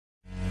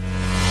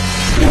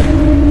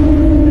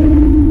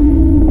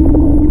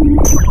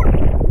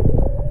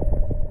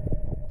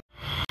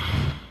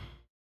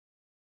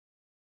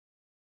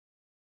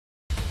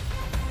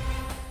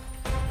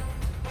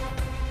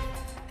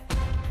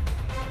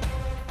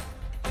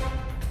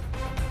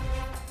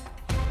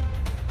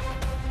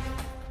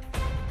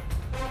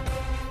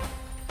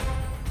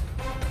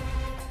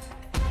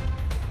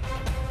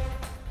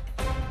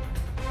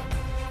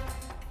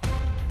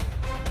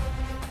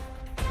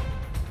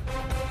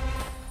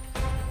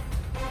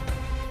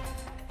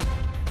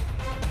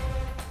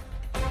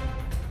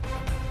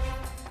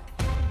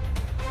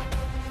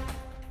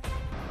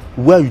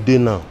Where are you there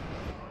now?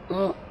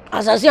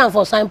 As I see am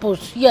for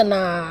signpost, here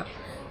na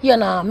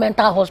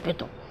mental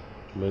hospital.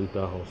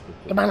 Mental hospital.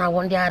 The man I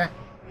want there.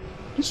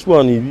 This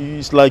one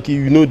is like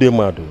you know them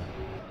mad.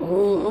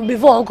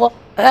 Before uncle,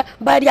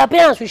 by the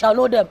appearance we shall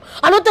know them.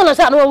 I don't tell us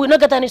I know we not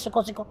get any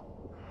siko.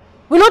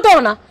 We not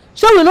tell na.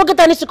 So we not get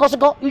any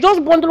siko. You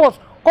just bundle us,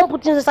 come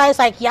put inside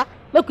psych here,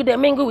 make we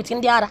mingle with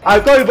Indiara.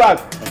 I'll call you back.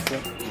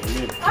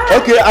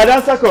 Okay,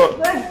 Adasako.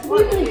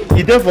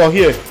 He's there for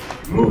here.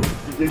 Move.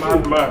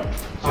 Man.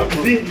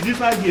 Is this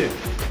right here?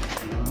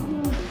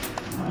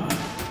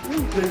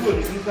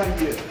 Is this right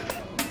here?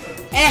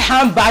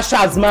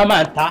 Bashas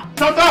Mamanta.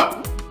 Shut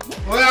up!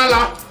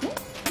 Oyala!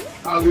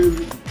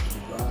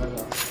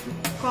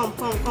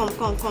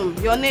 Come.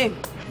 Your name?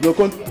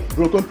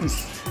 Broken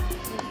piece.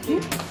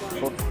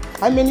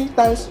 How many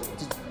times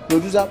did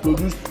producer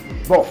produce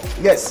ball?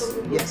 Yes.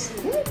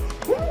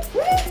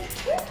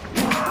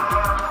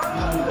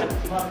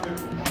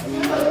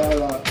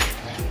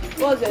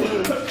 What's your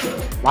name?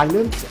 My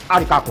name is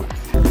Arikako.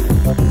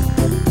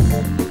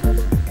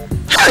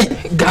 Hey,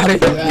 Gary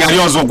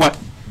Ozokwa.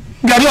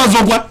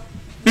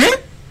 Eh?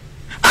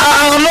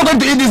 I'm not going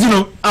to eat this, you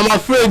know. I'm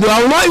afraid.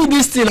 I will not eat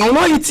this thing. I will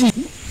not eat it.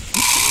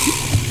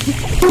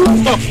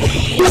 Stop.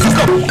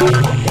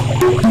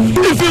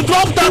 If you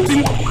drop that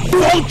thing,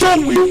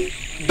 function will.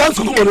 That's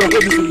what I'm going to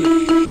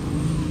do.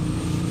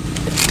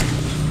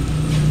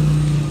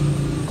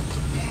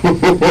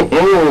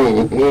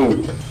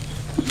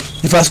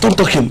 If I stop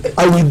talking,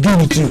 I will deal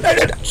with you.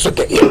 It's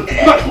okay.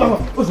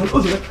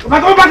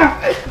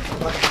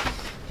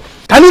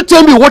 Can you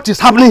tell me what is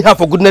happening here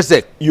for goodness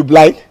sake? You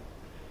blind?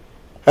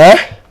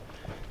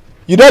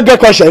 You don't get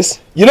conscience?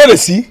 You know the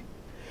see?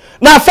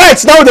 Now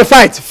fight, now the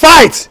fight.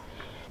 Fight!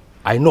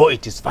 I know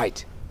it is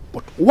fight,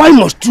 but why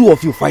must two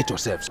of you fight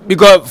yourselves?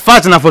 Because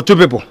fighting are for two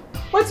people.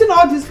 What's in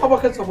all these 4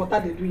 buckets of water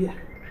they do here?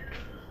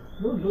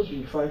 No,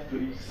 be 5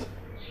 please.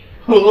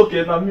 Oh,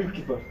 okay, now me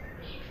keeper.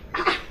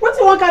 What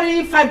you want to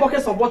carry 5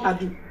 buckets of water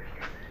do?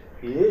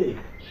 Hey,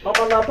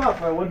 Mama, na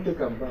bath, I want to take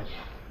them back.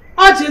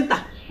 Oh,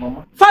 Jinta.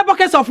 Mama. 5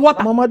 buckets of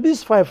water. Mama,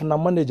 this 5 na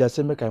manager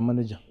say make I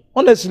manage.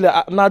 Honestly,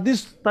 now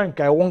this tank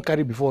I won't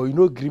carry before, you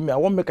know, agree me. I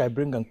won't make I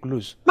bring and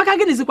close. Maka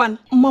get this one.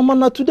 Mama,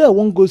 now today I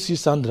won't go see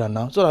Sandra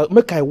now, so that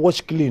make I wash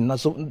clean. Now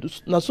so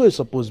it's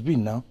supposed to be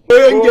now.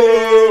 Wait.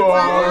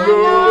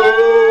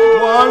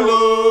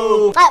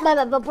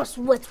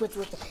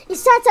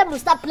 It's time we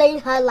start playing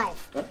her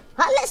life.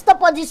 Let's stop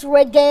all this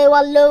reggae,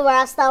 one love,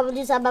 rasta,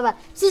 this and blah.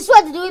 Since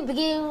when did we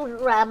begin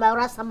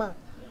Rastama?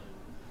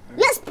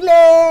 Let's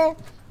play.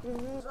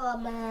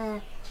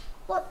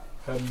 What?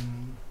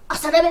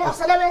 Asadebe.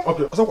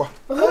 Okay, Asakwa.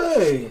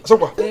 Hey,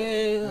 Asakwa.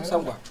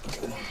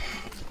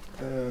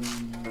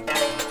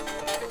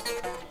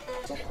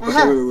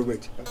 Asakwa.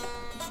 Wait.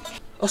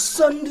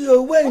 Sunday,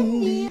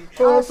 Wendy.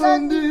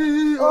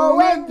 Sunday,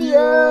 Wendy.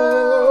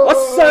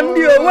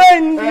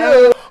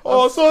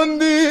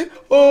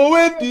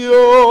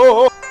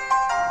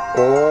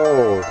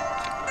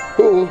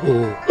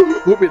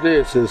 Who be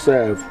this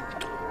yourself?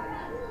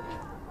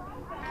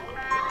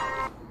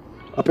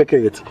 I pick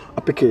it.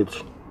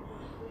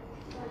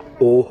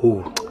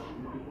 Oh.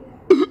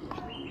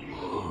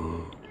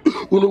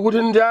 You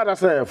wouldn't dare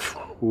yourself.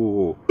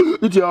 Oh.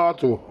 It's your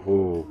to.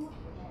 Oh.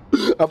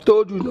 I've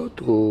told you not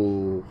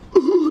to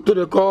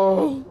the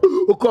call.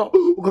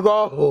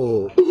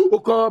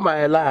 Call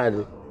my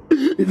lad.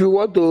 If you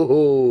want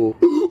to,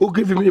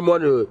 give me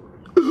money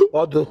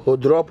or to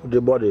drop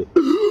the body.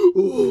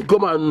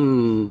 Come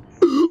on,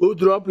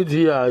 drop it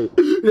here. I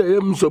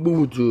am so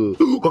good.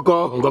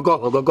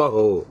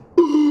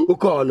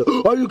 Call.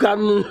 Or you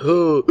can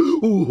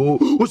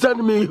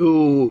send me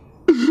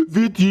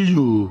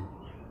VTU.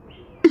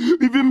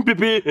 Even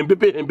Pepe.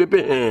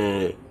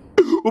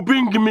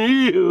 Bring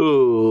me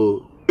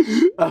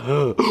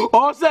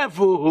Osef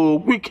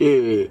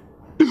wicked.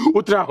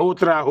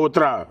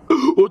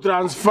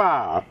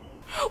 Transfer.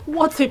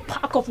 What a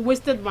pack of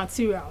wasted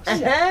materials.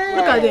 Look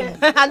at them.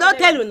 I don't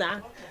tell you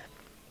now.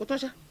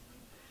 Otosha,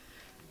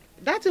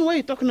 that thing where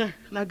you talk now,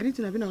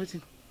 greeting, I've been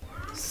waiting.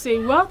 Say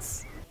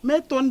what? May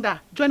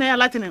thunder, join your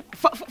Latin.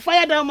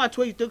 Fire down much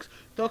where you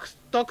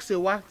talk, say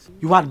what?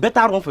 You had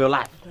better run for your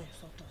life.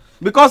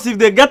 Because if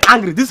they get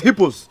angry, these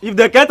hippos, if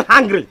they get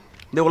hungry,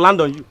 they will land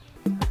on you.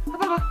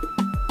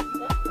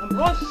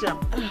 Russia.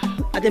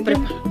 I didn't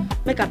prepare.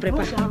 Make a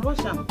prepare.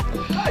 Russia.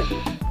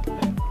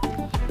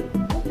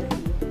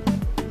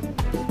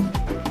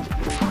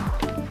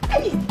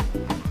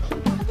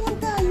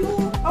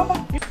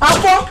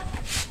 Papa,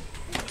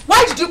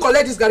 why did you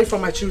collect this garri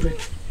from my children?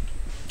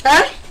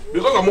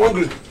 Because I'm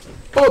hungry.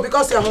 Oh,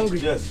 because you're hungry?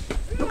 Yes.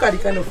 Look at the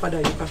kind of father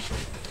you are.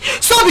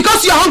 So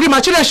because you're hungry, my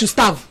children should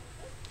starve?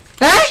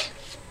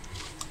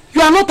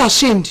 You are not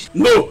ashamed?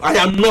 No, I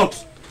am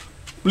not.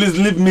 Please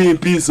leave me in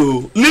peace,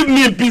 oh. Leave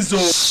me in peace,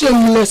 oh.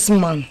 Shameless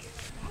man.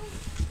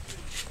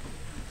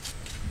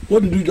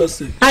 What did you just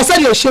say? I said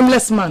you're a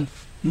shameless man.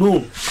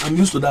 No, I'm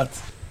used to that.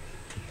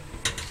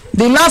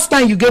 The last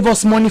time you gave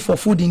us money for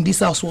food in this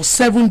house was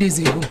 7 days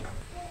ago.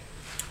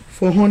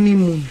 For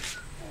honeymoon.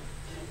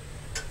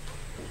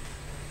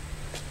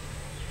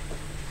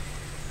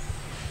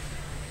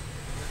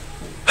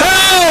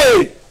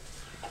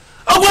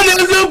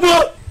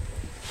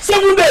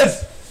 7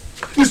 days.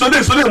 It's today,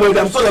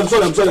 I'm sorry.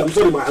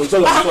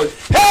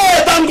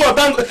 Hey, thank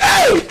God.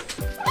 Hey!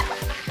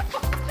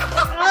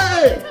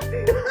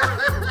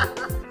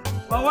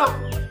 Mama,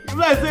 you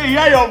might say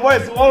hear your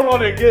voice all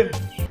run again.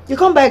 You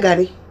come buy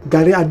Gary?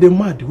 Gary, I dey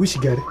mad. Which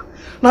Gary?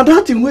 Now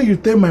that thing where you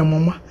tell my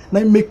mama,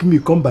 now make me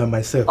come by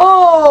myself.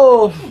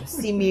 Oh,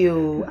 see me.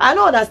 I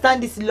don't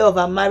understand this love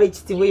and marriage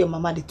thing where your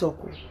mama dey talk.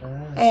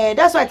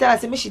 That's why I tell her,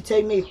 say me she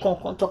tell me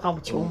come talk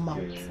with your own mouth.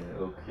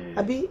 Okay.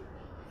 Abi,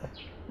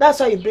 that's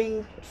why you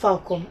bring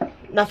Falcon.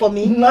 Now for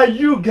me? Now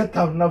you get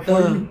out. Now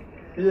for you.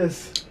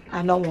 Yes.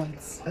 I don't want.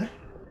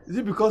 Is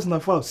it because now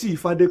for see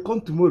if I dey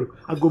come tomorrow,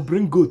 I go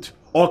bring goat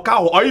or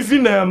cow or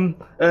even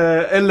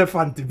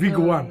elephant, the big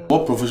one.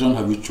 What profession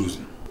have you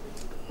chosen?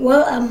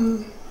 Well,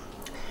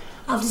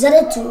 I've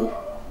decided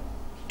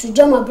to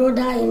join my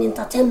brother in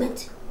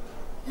entertainment,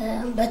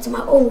 but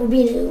my own will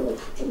be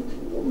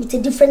with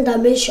a different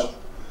dimension.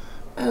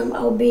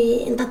 I'll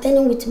be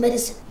entertaining with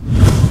medicine.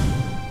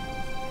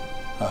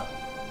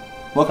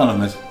 What kind of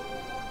medicine?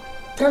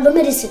 Trado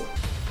medicine.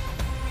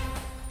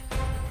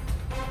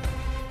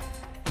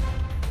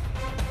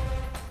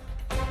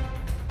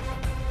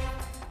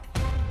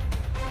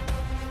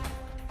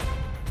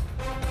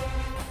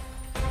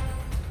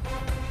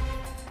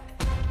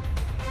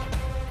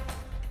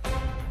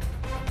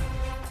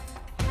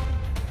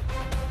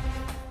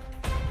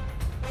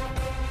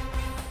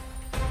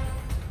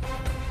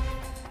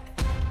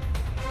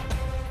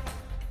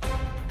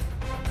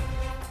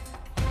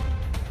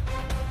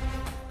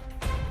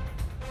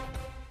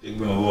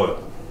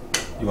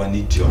 You are an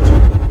idiot.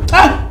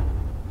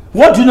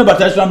 What do you know about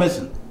traditional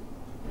medicine?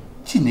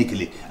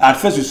 Chinekele. At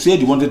first you said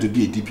you wanted to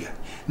be a dibia.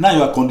 Now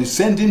you are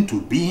condescending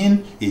to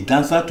being a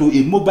dancer to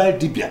a mobile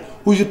dibia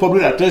who is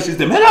public address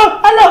system.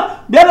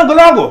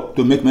 Hello,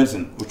 to make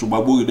medicine. But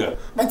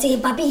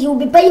Papi, he will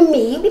be paying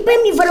me. He will be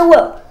paying me very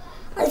well.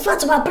 In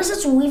fact, my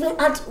princess will even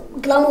add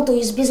glamour to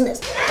his business.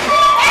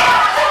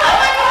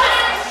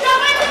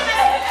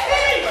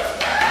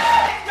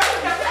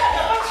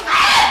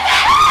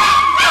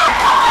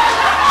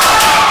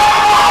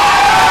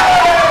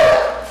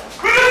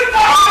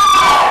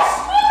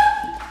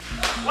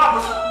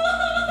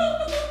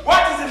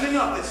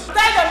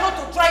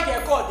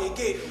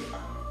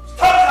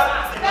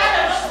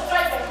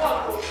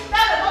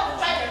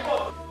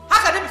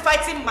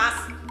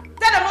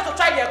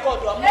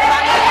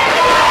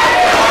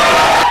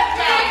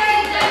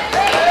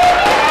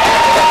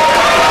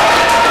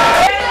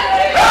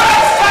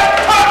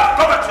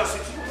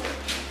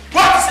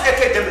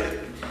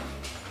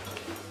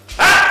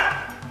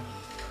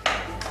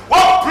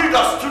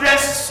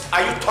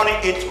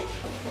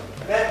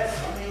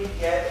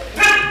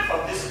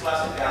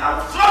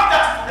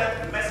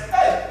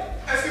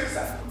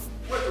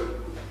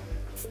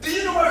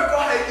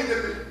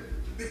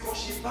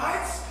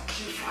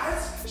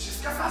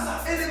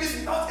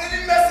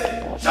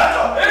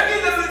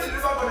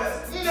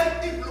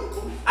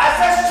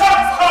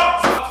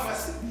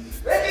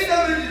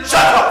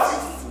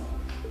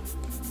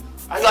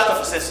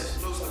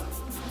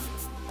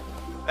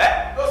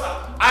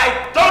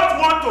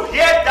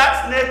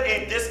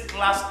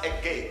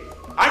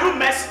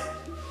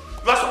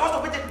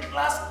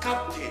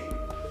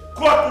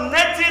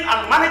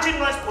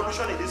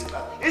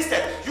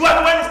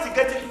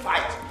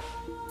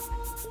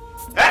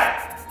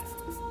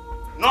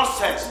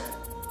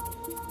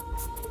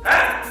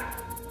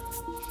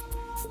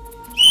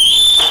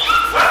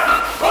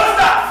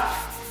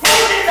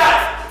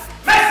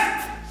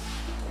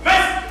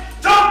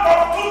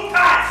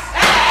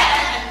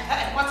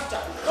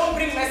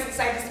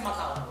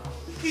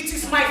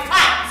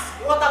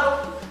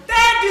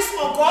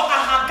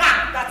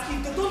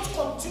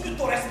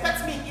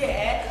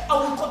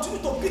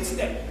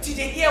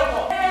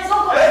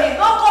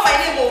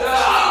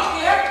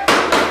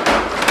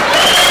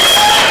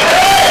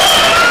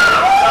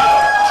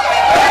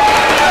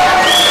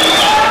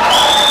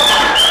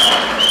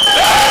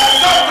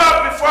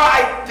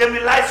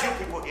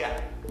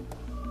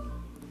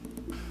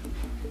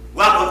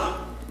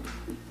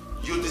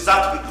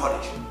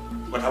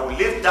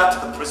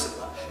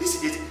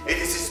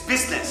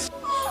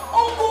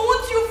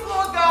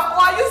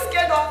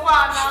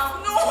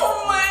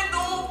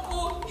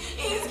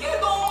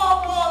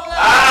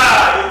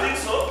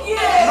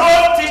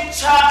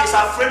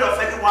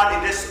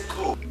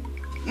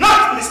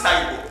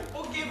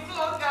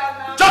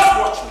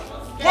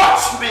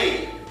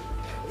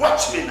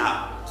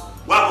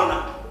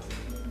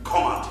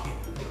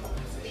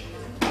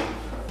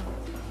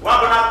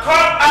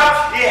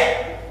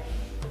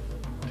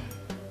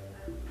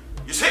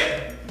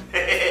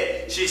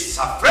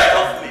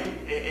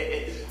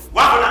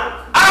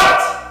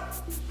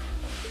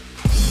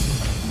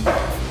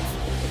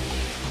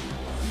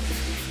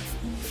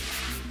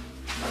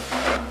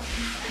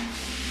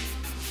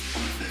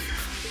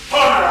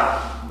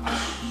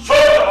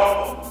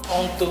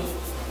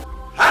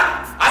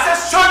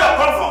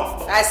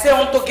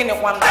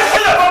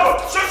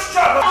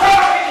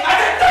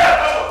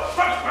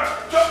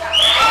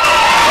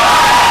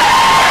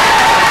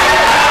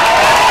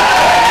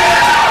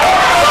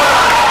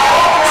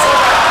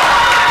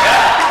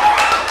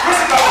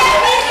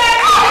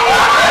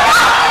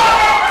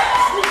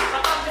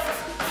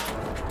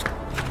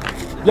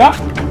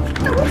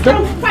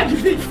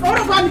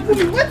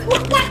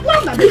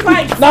 What the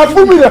fight? Now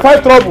fool me the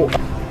fight trouble.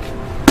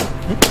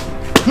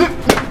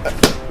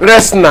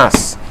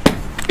 Restlessness.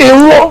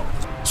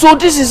 So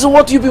this is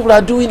what you people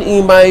are doing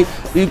in my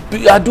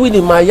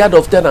yard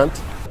of tenant.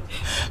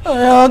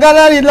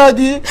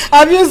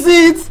 Have you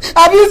seen it?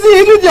 Have you seen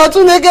it with your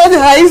two naked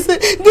eyes?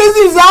 This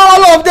is how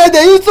all of them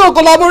they used to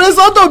collaborate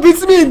to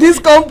beat me in this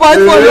compound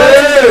for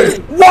Hey!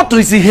 What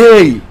is it?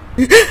 Hey?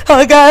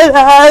 I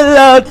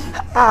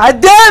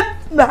did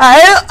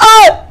my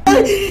own.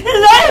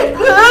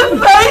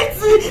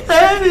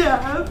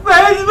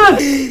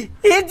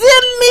 It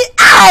did me.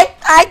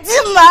 I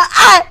did my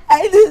eye.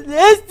 I did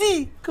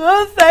nasty.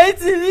 Go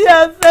fight me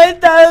and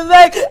fight and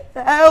like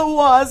I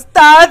was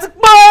that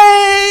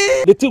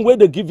boy. The thing where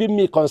they giving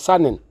me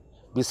concerning,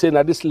 be saying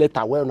that this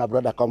letter where my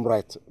brother come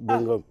write,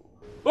 bring home.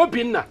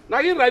 Obinna, now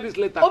you write this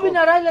letter.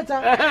 Obinna write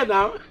letter.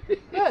 Now.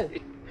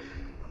 Hey,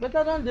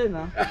 better than day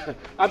now.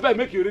 I better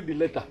make you read the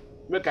letter.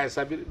 Make I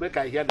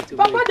hear the thing.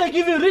 Papa, they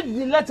give you read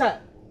the letter.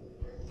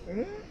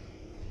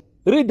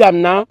 Read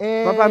them now.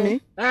 Papa,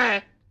 me?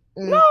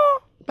 No,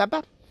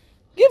 Papa,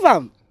 give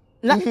them.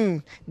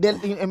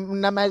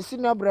 My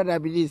senior brother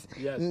be this.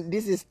 Yes.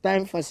 This is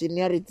time for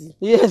seniority.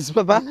 Yes,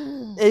 Papa.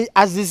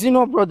 As the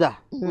senior brother,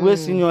 we're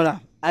senior.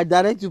 I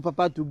direct you,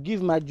 Papa, to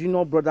give my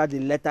junior brother the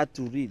letter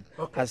to read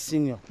as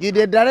senior. You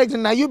the direct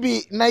now. You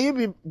be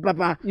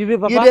Papa. You be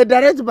Papa. You the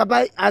direct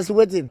Papa as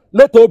waiting.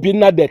 Let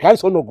Obinna there.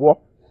 Can't no go.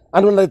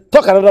 And when I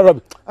talk another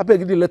rubbish, I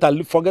beg the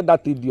letter. Forget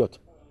that idiot.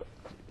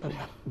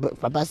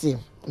 But Papa, see,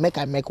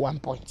 I make one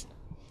point.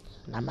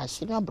 Now my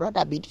senior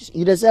brother be this.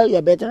 You sell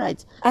your better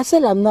right. I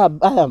said I'm not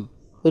buy him.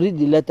 Read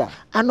the letter.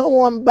 I don't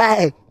want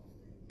buy.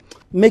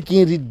 Make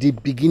him read the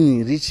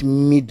beginning, reach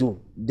middle.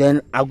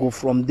 Then I go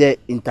from there,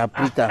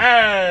 interpreter.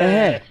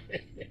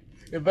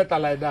 You better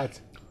like that.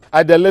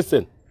 I dey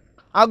listen.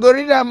 I go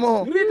read them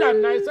more. Read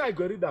them nice. I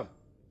go read them.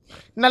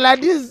 Now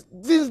like this,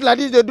 things like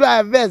this they do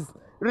a verse.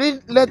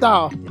 Read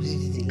letter.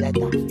 Read the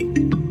letter.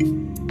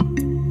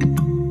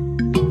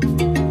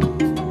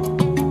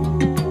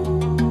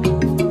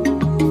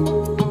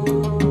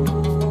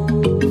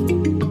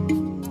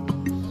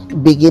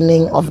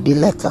 Beginning of the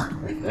letter.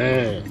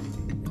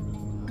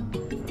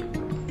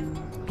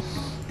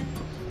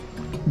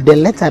 The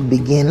letter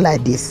begin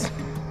like this.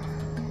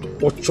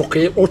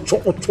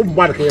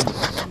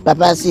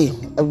 Papa, see,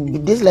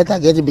 this letter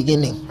get the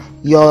beginning.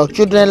 Your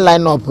children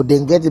line up,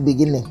 then get the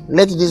beginning.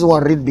 Let this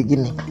one read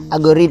beginning. I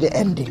go read the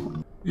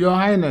ending. Your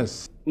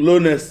Highness.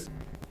 Lowness.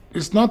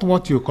 It's not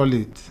what you call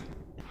it.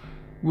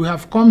 We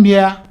have come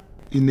here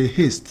in a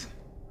haste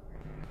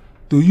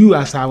to you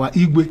as our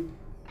Igwe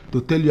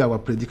to tell you our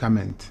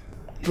predicament.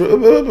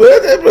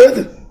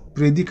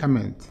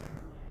 Predicament.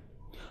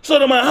 So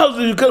to my house,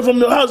 you come from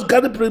your house,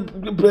 carry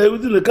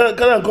everything,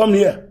 carry and come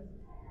here.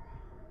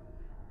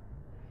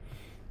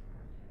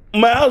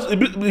 My house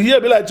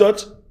here be like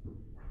church.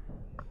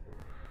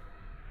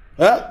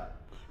 Huh?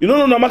 You don't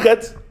know the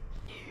market?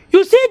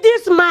 You see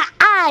this my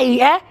eye,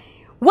 eh?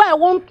 Where I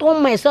won't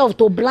turn myself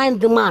to blind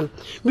the man.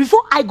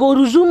 Before I go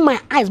resume my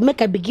eyes,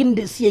 make I begin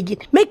to see again.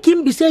 Make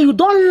him be say you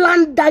don't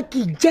land that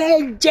key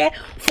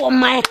for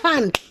my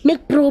hand.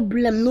 Make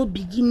problem no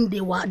begin the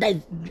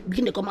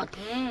begin to come out.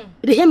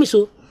 You hear me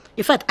so?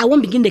 In fact, I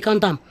won't begin the count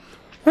down.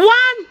 1.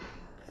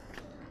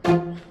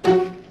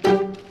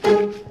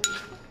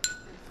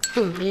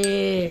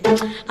 Hey,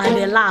 and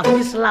they laugh.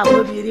 This laugh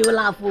will be real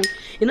laugh.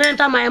 You know,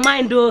 enter my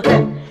mind though. 2.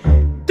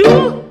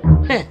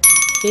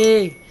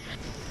 Hey.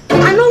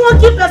 I don't want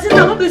to keep person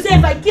that will say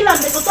if I kill him,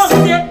 they go talk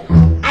say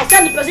I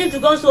send the person to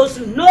go so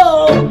soon.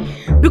 No,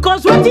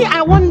 because one thing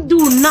I want to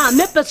do now,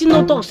 make person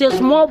not talk say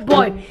small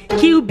boy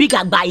kill big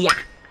agbaya.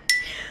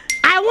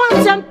 I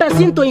want some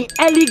person to in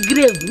early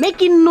grave,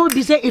 making no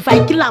be say if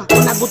I kill him,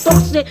 I go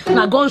talk say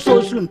na gone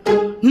so soon.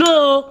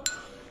 No,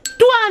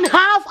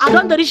 2.5. I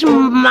don't reach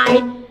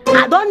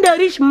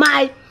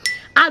my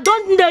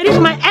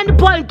end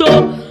point. 3.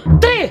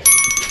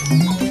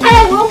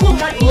 I won't go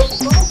my.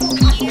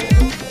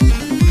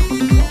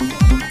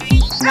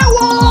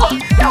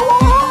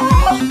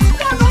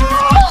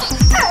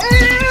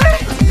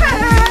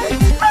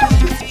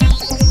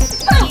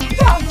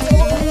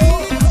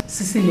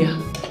 Cecilia,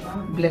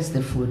 bless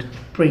the food.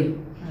 Pray.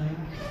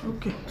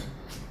 Okay.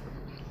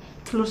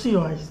 Close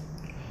your eyes.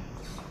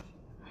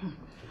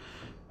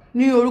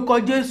 Ní orúkọ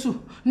Jésù,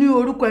 ní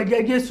orúkọ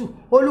ẹ̀jẹ̀ Jésù,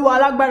 Olúwa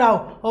alágbára o,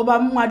 ọba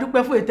mú a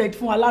dúpẹ́ fún ètè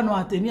fún wa lánàá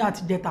àtẹ̀ní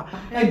àti jẹta.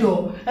 Ẹ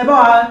jọ̀ọ́, ẹ bá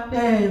wa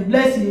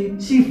bless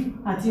chief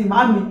àti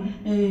màmí,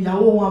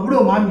 ìyàwó wọn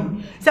àbúrò màmí.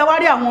 Ṣé wá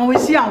rí àwọn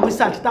sí àwọn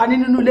research ta ní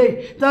nínú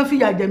ilé tán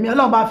fìyà jẹ mí,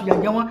 Ọlọ́run bá fìyà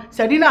jẹ wọ́n.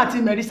 Sẹ̀dínà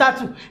àti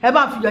Mẹ̀rísátù, ẹ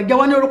bá fìyà jẹ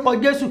wọ́n ní orúkọ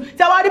Jésù.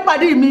 Ṣé wá rí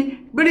pàdé mi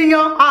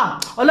Bíríyàn,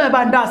 Ọlọ́run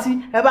bá ń dá sí,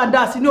 ẹ bá ń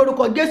dá sí ní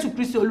orúkọ Jésù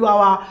Kristi Olúwa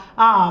wa.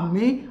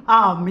 Àmín,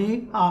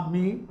 àmín,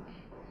 àmín.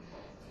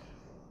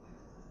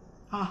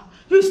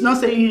 You is not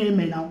saying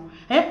amen now.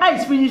 I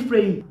is finished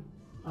praying.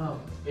 Oh.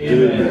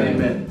 Amen.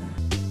 Amen.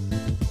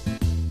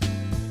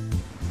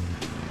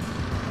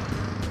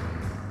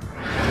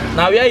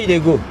 Now where you dey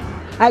go?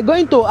 I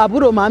going to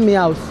Aburo Mami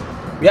house.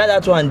 Where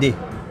that one dey?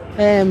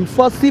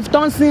 For Steve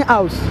Thompson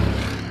house.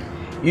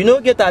 You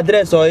no get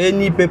address or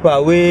any paper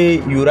where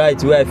you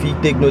write where I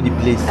fit take know the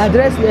place?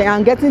 Address, yeah,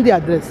 I'm getting the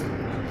address.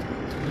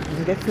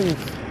 I'm getting it.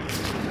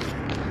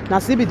 Now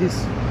see me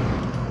this.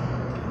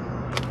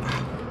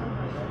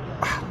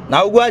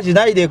 Now Ugwaji,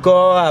 now they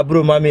call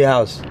Abro Mami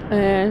house.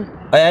 I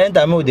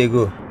enter me, they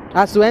go.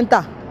 As to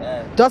enter,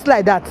 just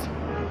like that.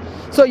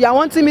 So you are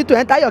wanting me to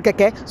enter your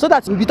keke so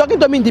that you'll be talking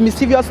to me in the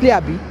mischievously,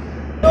 Abi?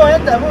 No,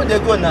 enter me, they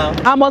go now.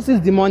 How much is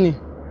the money?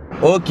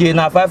 Okay,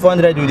 now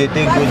 500 will they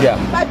take go there.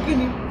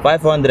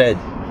 500.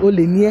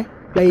 Ole nie,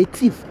 you're a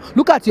thief.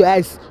 Look at your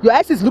eyes. Your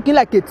eyes is looking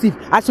like a thief.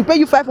 I should pay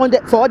you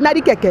 500 for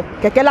ordinary keke.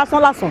 Keke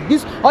lason.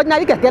 This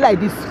ordinary keke like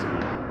this.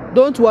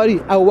 Don't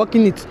worry, I will work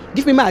in it.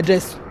 Give me my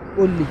address.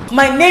 Only.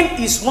 My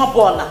name is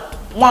Mwabona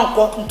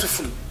Nwanko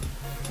Ntufu.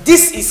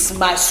 This is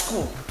my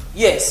school.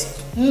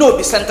 Yes, no,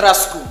 the central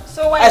school.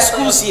 So why are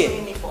schools here?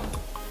 Uniform?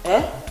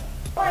 Eh?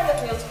 Why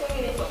are you school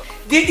uniform?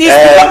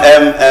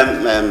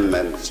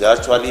 She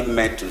actually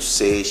meant to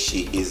say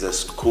she is a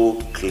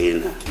school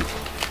cleaner.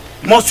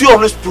 Must you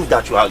always prove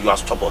that you are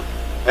stubborn?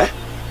 Eh?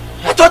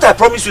 I thought I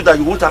promised you that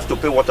you won't have to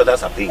pay what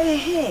others are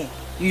paying.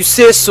 You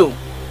say so,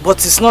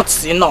 but it's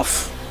not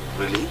enough.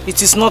 Really?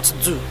 It is not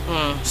due.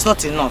 It's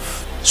not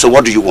enough. So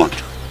what do you want?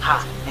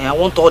 I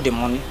want all the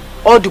money.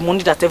 All the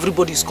money that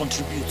everybody is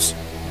contributes.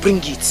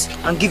 Bring it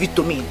and give it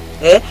to me.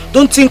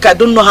 Don't think I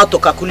don't know how to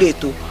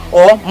calculate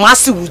or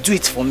Mercy will do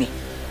it for me.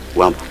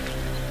 Wamp,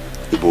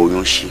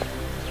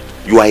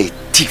 you are a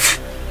thief.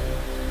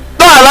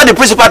 Don't allow the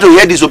principal to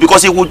hear this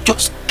because he will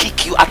just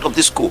kick you out of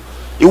the school.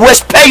 He will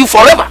spare you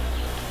forever.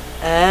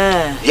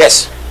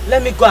 Yes.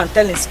 Let me go and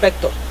tell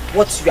Inspector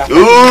what you are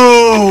doing.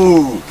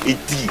 Ooh, a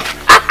thief.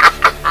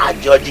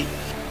 Georgie,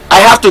 I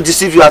have to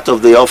deceive you out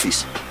of the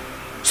office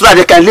so that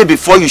they can leave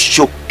before you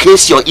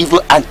showcase your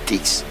evil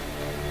antics.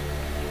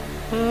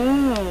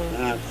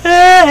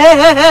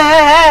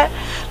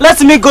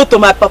 Let me go to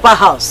my papa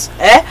house,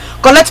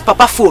 collect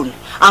papa phone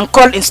and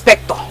call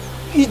Inspector.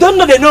 You don't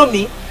know they know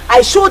me.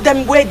 I show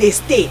them where they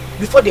stay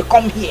before they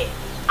come here.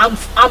 I'm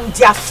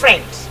their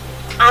friend.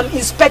 I'm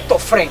Inspector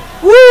friend.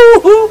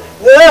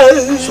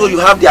 So you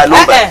have their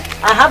number?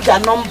 I have their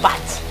number.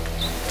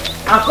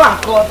 I'll go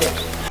and call them.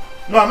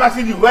 No, I'm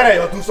asking you, where are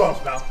your two sons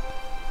now?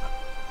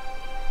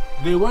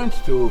 They went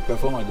to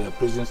perform at the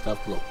prison staff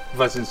club.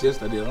 Since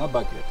yesterday, they're not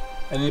back yet.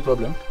 Any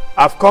problem?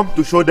 I've come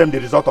to show them the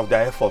result of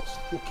their efforts.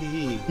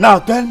 Okay. Now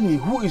tell me,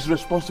 who is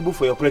responsible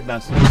for your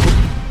pregnancy?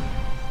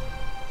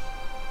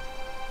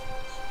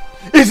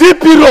 Is it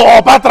Piro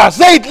or Patra?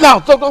 Say it now.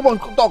 Talk. I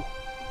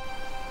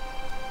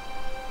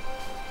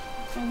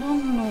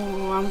don't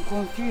know. I'm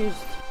confused.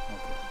 Okay.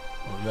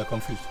 Oh, you are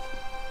confused.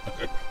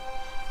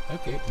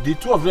 Okay. The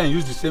two of them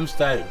use the same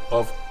style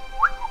of...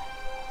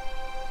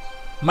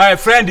 My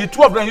friend, the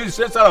two of them use the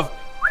same style of...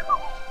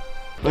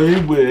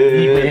 Jesus.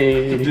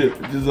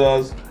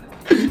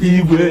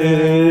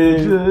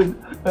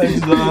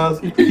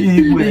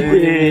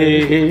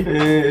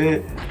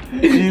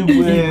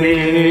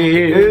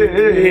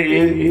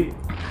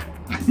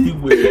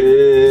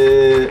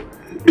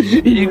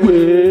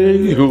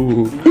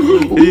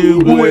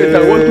 Wait, I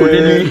want to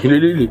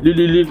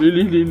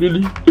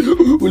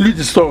lead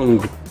the song.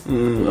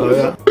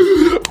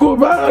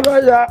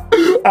 Kubaraya,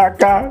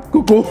 aka,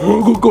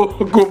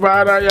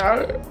 kubaraya,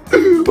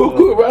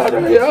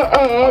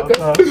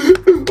 aka,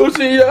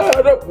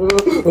 usiyara,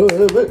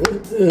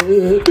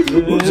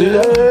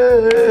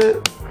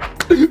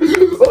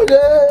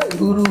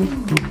 guru.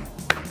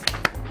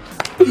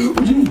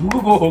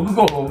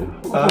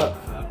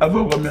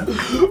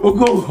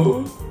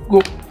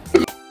 Go.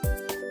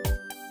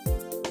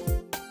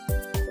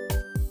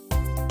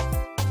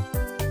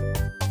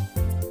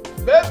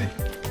 Baby,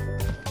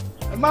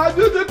 my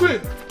beauty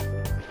queen.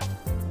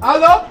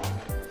 Hello?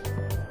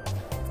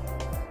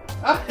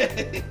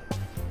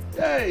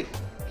 Hey.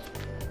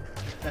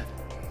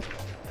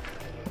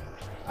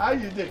 How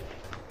you doing?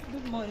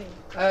 Good morning.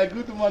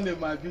 Good morning,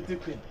 my beauty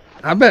queen.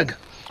 I beg,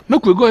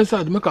 make we go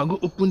inside, make I go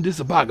open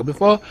this bag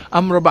before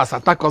armed robbers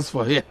attack us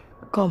for here.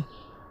 Come.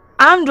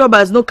 Armed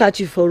robbers no catch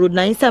you for road.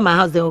 Now inside my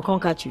house, they will come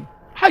catch you.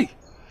 Hi.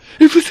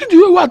 If you see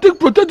the way I take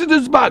protect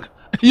this bag,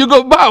 you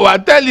go bow, I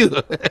tell you.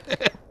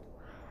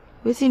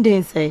 What's in the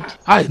inside?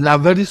 Hi, now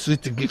very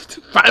sweet gift.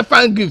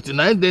 Fine gift.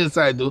 Now in the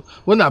inside though,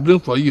 when I bring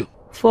for you.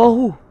 For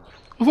who?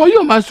 For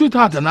you, my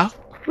sweetheart now.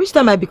 Which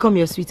time I become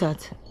your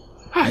sweetheart?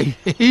 Hi,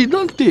 he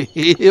don't take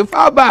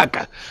far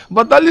back.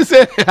 But only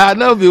say I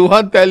know we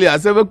won't tell you. I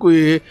say make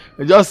we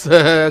just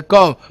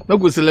come, make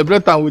we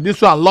celebrate and with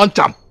this one launch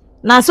am.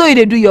 Now so you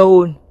dey do your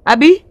own.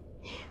 Abi?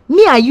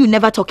 Me and you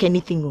never talk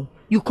anything.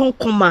 You can't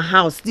come my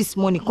house this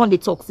morning, can't they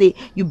talk, say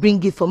you bring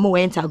gift for me,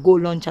 we enter go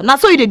lunch. Now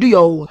so you dey do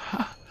your own.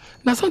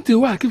 Now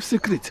something why I keep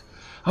secret.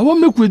 I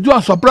won't make we do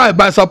a surprise.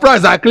 By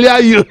surprise, I clear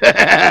you.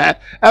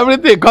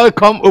 Everything can't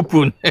come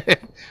open.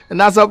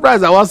 Now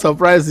surprise, I want to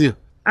surprise you.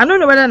 I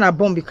don't know whether na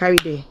bomb be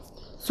carried there.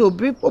 So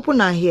bring open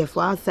her here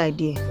for outside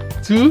there.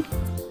 2,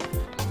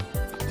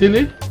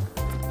 3,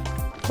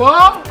 4,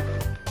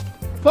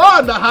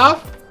 4.5,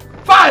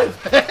 5.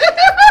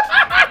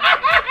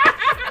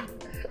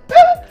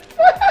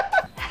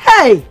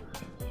 Hey!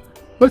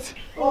 What?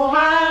 Oh,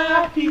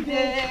 happy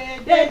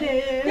day, day,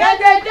 day, day,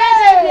 day,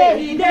 day,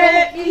 the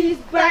day is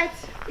bright,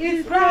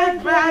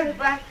 bright,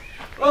 bright.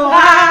 Oh,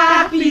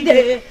 happy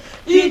day,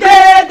 the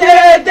day,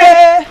 day,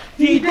 day,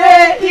 the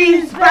day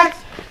is bright,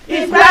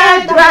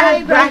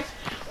 bright, bright.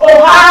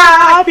 Oh,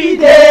 happy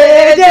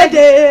day, day,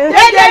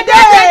 day, day,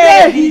 day,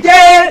 day, the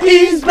day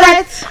is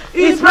bright,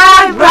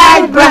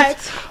 bright.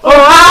 Oh,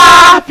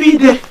 happy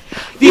day,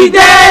 the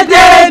day,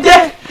 day,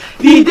 day,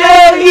 the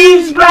day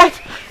is bright,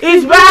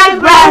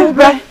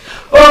 bright.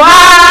 Oh,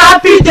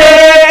 happy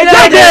day,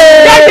 day,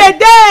 day, day,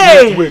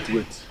 day. Wait.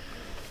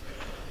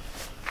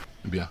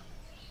 Bia.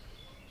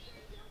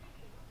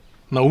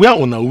 Now where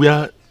on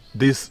wear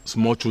this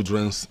small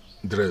children's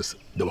dress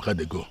the waka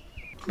they go?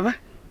 Papa,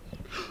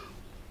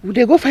 would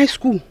they go find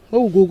school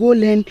or we go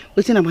learn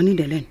waiting about need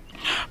to learn?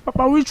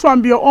 Papa, which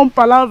one be your own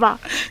palaver?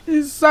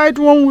 Inside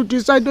one we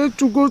decided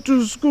to go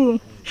to school.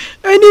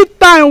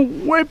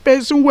 Anytime when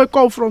person wake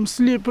up from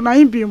sleep, na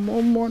him be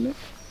more money.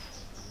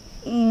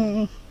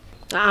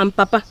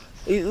 Papa,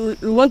 you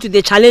want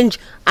to challenge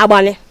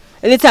Abane?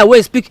 Anytime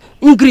we speak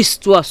English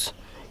to us,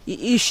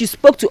 if she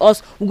spoke to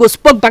us, we go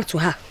speak back to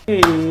her.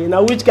 Hey,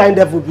 now which kind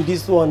of will be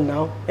this one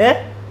now?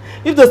 Eh?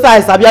 If the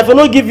size Sabi, if I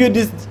don't give you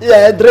this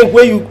drink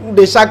where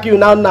they shack you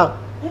now.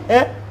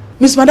 Eh?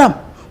 Miss Madam,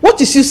 what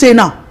is you say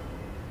now?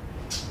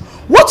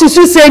 What is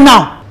you say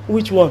now?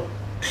 Which one?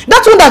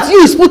 That one that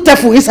you put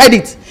tefu inside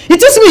it.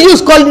 It is me you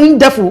calling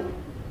tefu.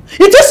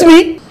 It is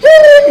me.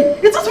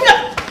 It is me.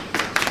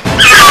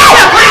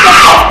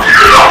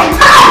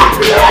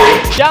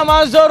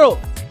 Chairman Zoro.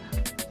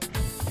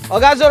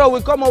 Oga Zoro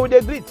will come up with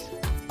a greet.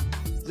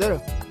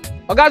 Zoro.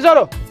 Oga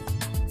Zoro.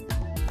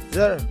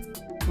 Zoro.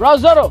 Bro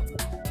Zoro.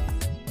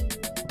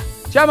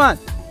 Chairman.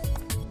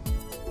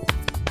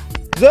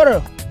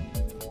 Zoro.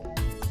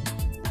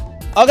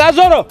 Oga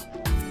Zoro.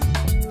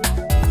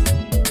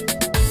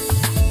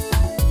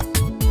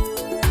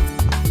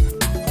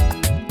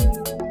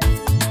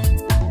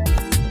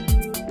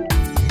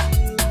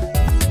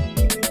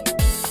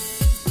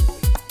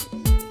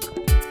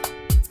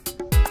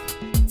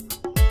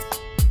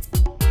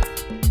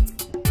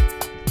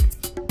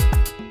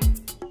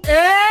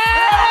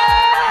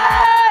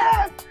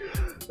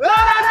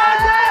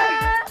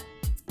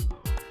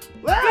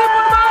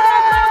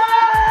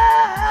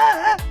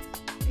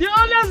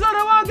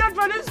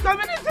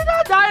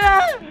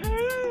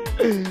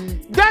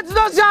 Get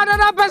those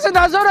another person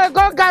that's already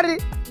go carry.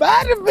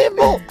 Bad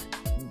people.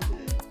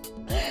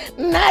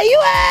 Now you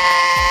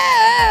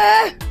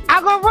are.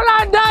 I go full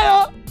and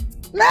die.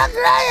 Not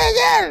cry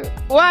again.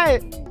 Why?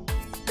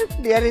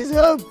 There is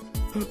hope.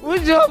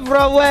 Which hope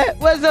from where?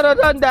 Where Zoro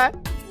don't die?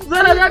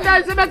 Zoro don't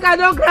die, so make I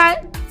don't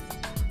cry.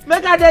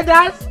 Make I dey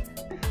dance.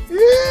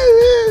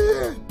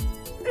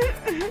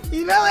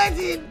 You know what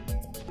it?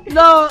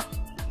 No.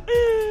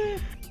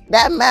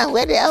 That man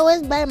where they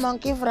always buy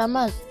monkey from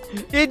us.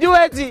 He do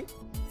it.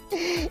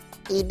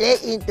 He dey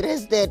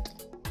interested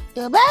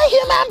to buy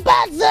human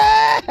parts.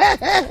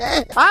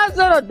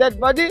 Answer of dead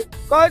body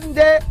con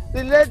dey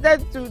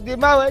related to the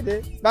man where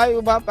they buy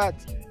human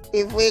parts.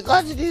 If we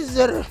cut this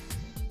Zoro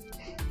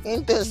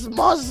into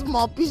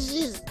small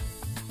pieces,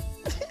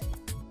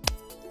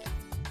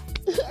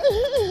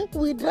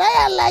 we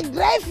dry it like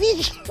dry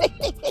fish.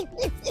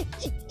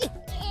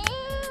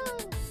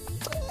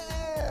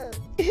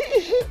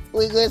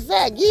 We go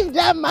say, give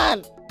that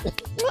man.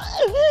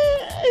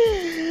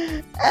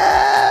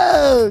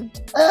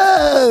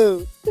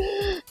 Oh,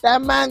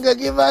 that man go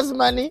give us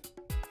money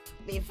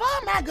before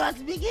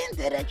maggots begin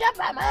to chop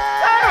our man.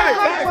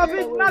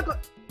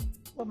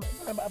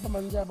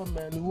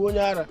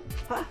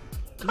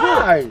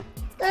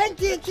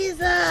 Thank you,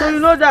 Jesus. So you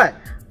know that?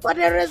 For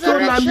the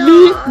resurrection.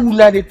 So now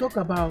me they talk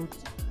about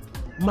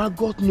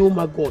maggot, no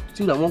maggot.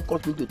 Till I won't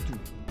cut me to two.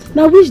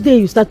 Now which day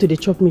you start to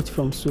chop meat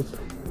from soup?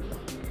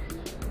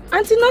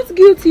 Auntie not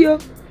guilty, oh.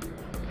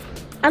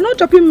 I'm not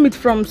chopping meat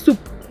from soup.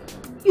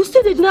 You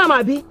still did not,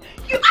 Abi.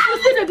 You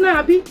still did not,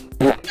 Abi.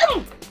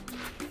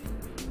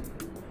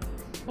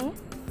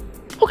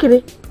 Okay,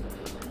 then.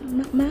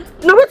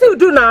 Now what do you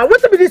do now?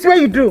 What be this way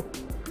you do?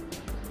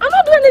 I'm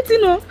not doing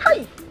anything, no.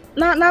 Hi.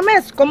 Now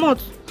mess, come out.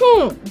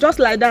 Just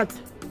like that.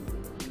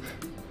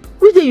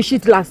 Which day you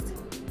shit last?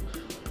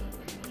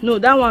 No,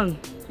 that one.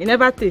 You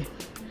never take.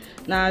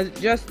 Now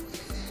just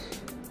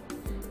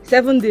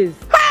 7 days.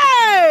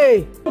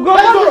 Hey! Go, come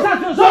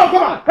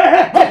on!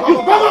 Hey, come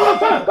here!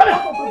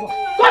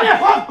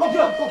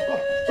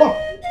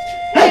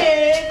 Hey!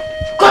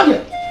 Come here!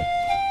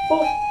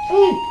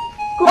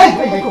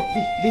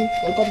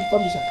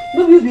 Come here!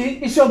 No, baby,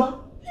 it's your man.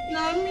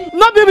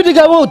 No, baby, the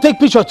guy won't take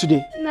picture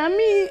today. Na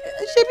me,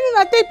 she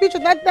didn't take picture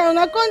that time.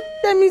 I can't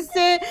tell me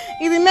say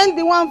he remained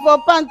the one for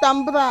pant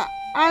and bra.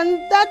 And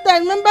that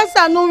time, remember say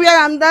I know where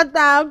I'm that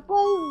time. I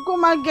can't go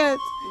market,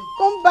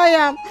 come buy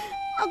am.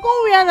 I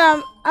can't wear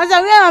them. As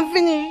I wear am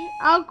finish,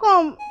 I'll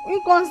come.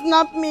 You can't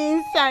snap me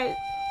inside.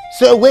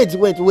 So wait.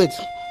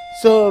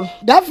 So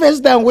that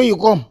first time when you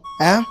come,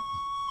 huh?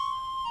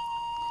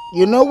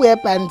 You know wear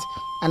pants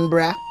and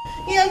bra?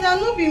 Yes, I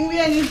no be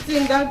wear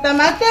anything that time.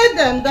 I tell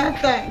them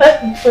that time.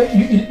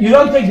 You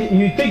don't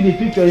take the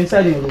picture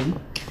inside the room?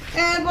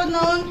 But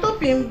now on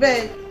top in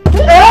bed.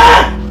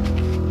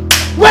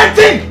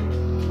 Waiting!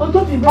 On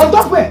top in bed? On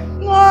top where?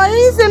 No,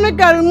 he say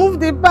make I remove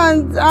the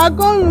pants. I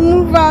can't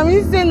remove them.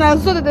 He say na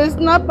so that they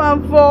snap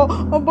am for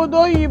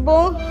obodo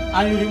oyibo.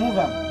 And you remove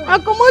them? I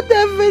comot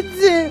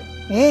everything.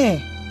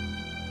 Hey!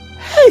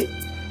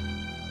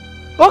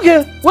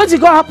 Okay, what's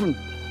gonna happen?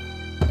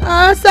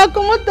 As I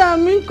comot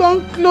am, he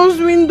come close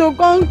window,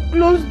 come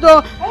close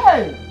door.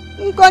 Hey!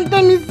 He come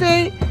tell me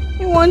say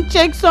he wan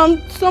check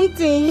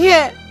something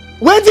here.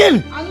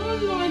 Waiting! I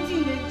don't know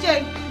wetin dey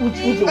check.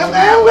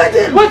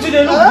 Waiting! What you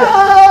dey look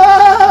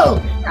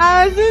there?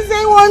 As he say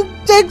he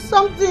wan check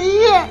something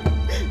here.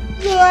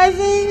 So I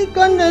say he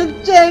come dey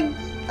check.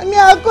 I mean,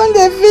 I come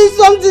dey feel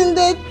something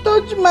dey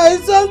touch my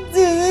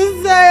something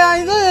inside.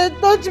 I know dey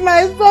touch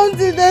my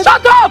something.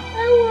 Shut up!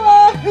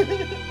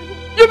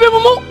 You be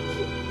mumu?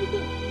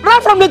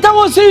 Right from the time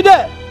I see you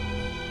there,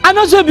 I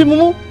know say you be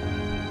mumu.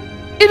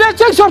 If they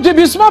check something,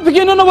 be smart pikin,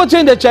 you don't know what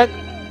in they check.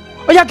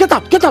 Oh yeah, get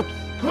out, get out.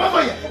 Come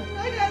over here.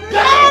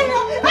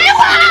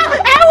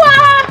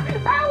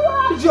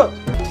 Idiot.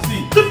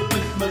 See,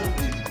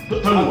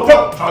 shut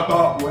up. I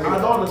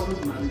don't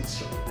respect my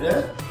religion.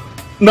 Yeah?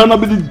 Now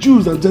be the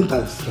Jews and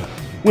Gentiles.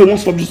 We won't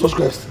stop Jesus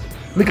Christ.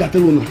 Make I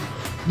tell you now.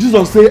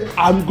 Jesus say,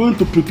 I'm going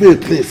to prepare a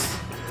place.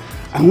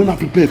 And when I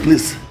prepare a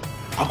place,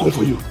 I'll come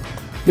for you.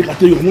 Make I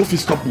tell you, no fit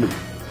stop me.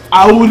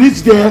 I will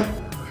reach there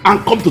and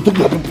come to take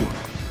my people.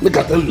 Make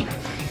I tell you.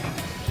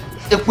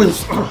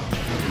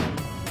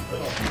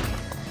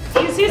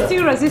 Is he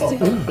still resisting?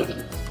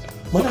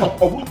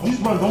 Madam, this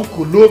man don't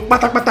colloque.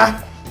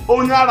 Pata.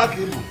 Oh,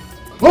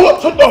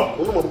 shut up!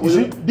 You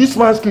see, this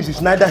man's case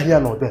is neither here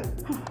nor there.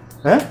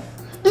 Eh?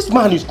 This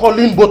man is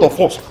calling both of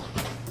us.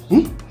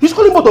 He's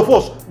calling both of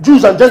us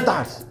Jews and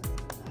Gentiles.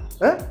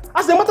 Eh?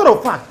 As a matter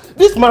of fact,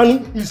 this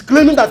man is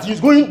claiming that he's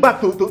going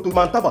back to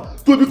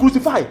Mantaba to be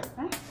crucified.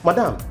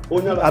 Madam,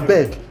 I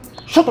beg,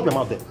 shut up your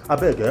mouth there. I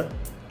beg,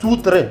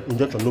 2-3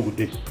 injection no good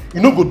day.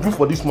 You no go do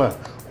for this man.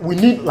 We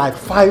need like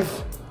five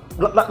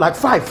of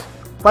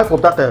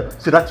that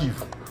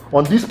sedative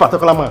on this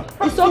particular man.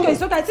 It's okay.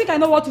 I think I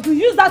know what to do.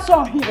 Use that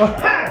song here.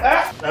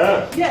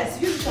 Yes,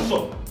 use that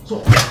song.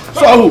 So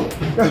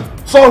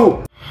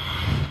who?